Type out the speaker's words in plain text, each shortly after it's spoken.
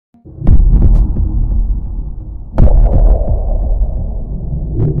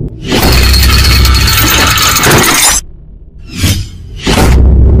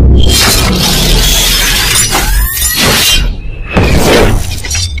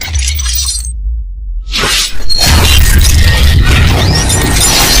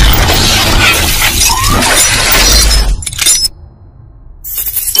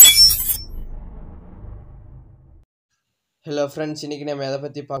Hello friends, இன்னைக்கு நம்ம எதை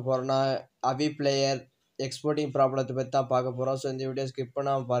பத்தி பார்க்க போறோம்னா Avee player exporting ப்ராப்ளத்தை பத்தி தான் பார்க்க போறோம். ஸோ இந்த வீடியோ ஸ்கிப்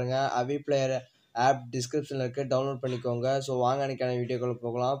பண்ணாம பாருங்க. Avee player ஆப் டிஸ்கிரிப்ஷன்ல இருக்கு, டவுன்லோட் பண்ணிக்கோங்க. ஸோ வாங்க அன்னைக்கான வீடியோக்குள்ள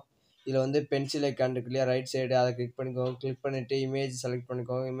போகலாம். இதில் வந்து பென்சில் ஐக்கான் இருக்கு இல்லையா, ரைட் சைடு அதை கிளிக் பண்ணிக்கோங்க. கிளிக் பண்ணிட்டு இமேஜ் செலக்ட்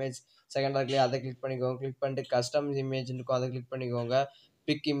பண்ணிக்கோங்க. இமேஜ் செகண்டாக இருக்கு இல்லையா, அதை கிளிக் பண்ணிக்கோங்க. கிளிக் பண்ணிட்டு கஸ்டம் இமேஜ் இருக்கும், அதை கிளிக் பண்ணிக்கோங்க.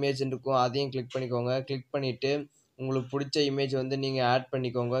 பிக் இமேஜ் இருக்கும், அதையும் கிளிக் பண்ணிக்கோங்க. கிளிக் பண்ணிட்டு உங்களுக்கு பிடிச்ச இமேஜ் வந்து நீங்கள் ஆட்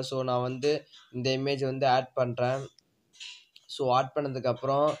பண்ணிக்கோங்க. ஸோ நான் வந்து இந்த இமேஜ் வந்து ஆட் பண்ணுறேன். ஸோ ஆட்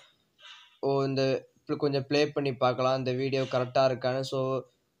பண்ணதுக்கப்புறம் இந்த கொஞ்சம் ப்ளே பண்ணி பார்க்கலாம் இந்த வீடியோ கரெக்டாக இருக்கான்னு. ஸோ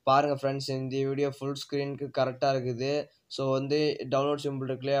பாருங்கள் ஃப்ரெண்ட்ஸ், இந்த வீடியோ ஃபுல் ஸ்க்ரீனுக்கு கரெக்டாக இருக்குது. ஸோ வந்து டவுன்லோட் சிம்பிள்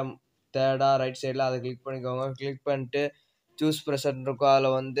இருக்குல்லையா, தேர்டாக ரைட் சைடில் அதை கிளிக் பண்ணிக்கோங்க. கிளிக் பண்ணிட்டு சூஸ் ப்ரெசன்ட் இருக்கும்,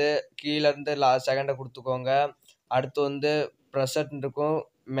 அதில் வந்து கீழேருந்து செகண்டை கொடுத்துக்கோங்க. அடுத்து வந்து ப்ரெசன்ட் இருக்கும்,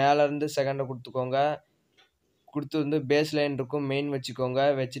 மேலேருந்து செகண்டை கொடுத்துக்கோங்க. கொடுத்து வந்து பேஸ் லைன் இருக்கும், மெயின் வச்சுக்கோங்க.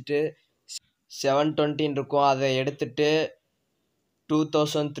 வச்சுட்டு 720 இருக்கும், அதை எடுத்துட்டு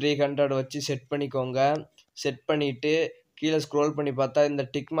 2300 வச்சு செட் பண்ணிக்கோங்க. செட் பண்ணிவிட்டு கீழே ஸ்க்ரோல் பண்ணி பார்த்தா இந்த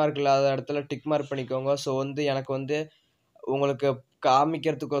டிக் மார்க் இல்லாத இடத்துல டிக் மார்க் பண்ணிக்கோங்க. ஸோ வந்து எனக்கு வந்து உங்களுக்கு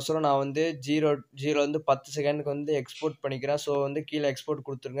காமிக்கிறதுக்கோசரம் நான் வந்து 0 10 செகண்டுக்கு வந்து எக்ஸ்போர்ட் பண்ணிக்கிறேன். ஸோ வந்து கீழே எக்ஸ்போர்ட்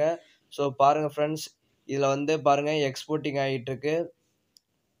கொடுத்துருங்க. ஸோ பாருங்கள் ஃப்ரெண்ட்ஸ், இதில் வந்து பாருங்கள் எக்ஸ்போர்ட்டிங் ஆகிட்டுருக்கு.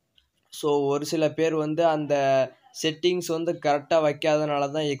 ஸோ ஒரு சில பேர் வந்து அந்த செட்டிங்ஸ் வந்து கரெக்டாக வைக்காதனால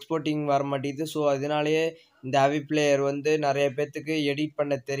தான் எக்ஸ்போர்ட்டிங் வர மாட்டேங்குது. ஸோ அதனாலேயே இந்த Avee பிளேயர் வந்து நிறைய பேர்த்துக்கு எடிட்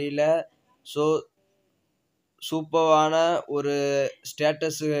பண்ண தெரியல. ஸோ சூப்பரான ஒரு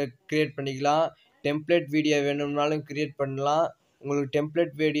ஸ்டேட்டஸ் க்ரியேட் பண்ணிக்கலாம். டெம்ப்ளேட் வீடியோ வேணும்னாலும் க்ரியேட் பண்ணலாம். உங்களுக்கு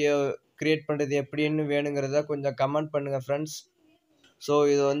டெம்ப்ளேட் வீடியோ க்ரியேட் பண்ணுறது எப்படின்னு வேணுங்கிறத கொஞ்சம் கமெண்ட் பண்ணுங்கள் ஃப்ரெண்ட்ஸ். ஸோ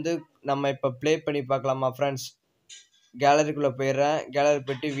இது வந்து நம்ம இப்போ ப்ளே பண்ணி பார்க்கலாமா ஃப்ரெண்ட்ஸ்? கேலரிக்குள்ளே போயிடுறேன். கேலரி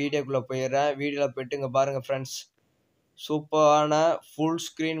போய்ட்டு வீடியோக்குள்ளே போயிடுறேன். வீடியோவில் போய்ட்டு இங்கே பாருங்கள் ஃப்ரெண்ட்ஸ், சூப்பரான ஃபுல்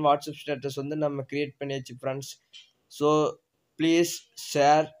ஸ்க்ரீன் வாட்ஸ்அப் ஸ்டேட்டஸ் வந்து நம்ம க்ரியேட் பண்ணியாச்சு friends. So please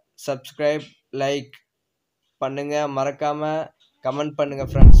share, subscribe, like பண்ணுங்கள், மறக்காமல் கமெண்ட்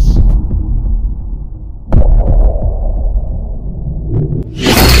பண்ணுங்கள் friends.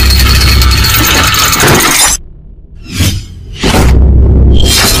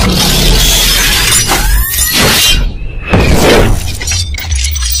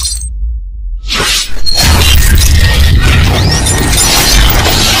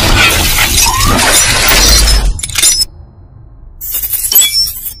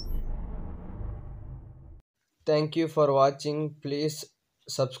 Thank you for watching. Please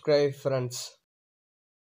subscribe friends.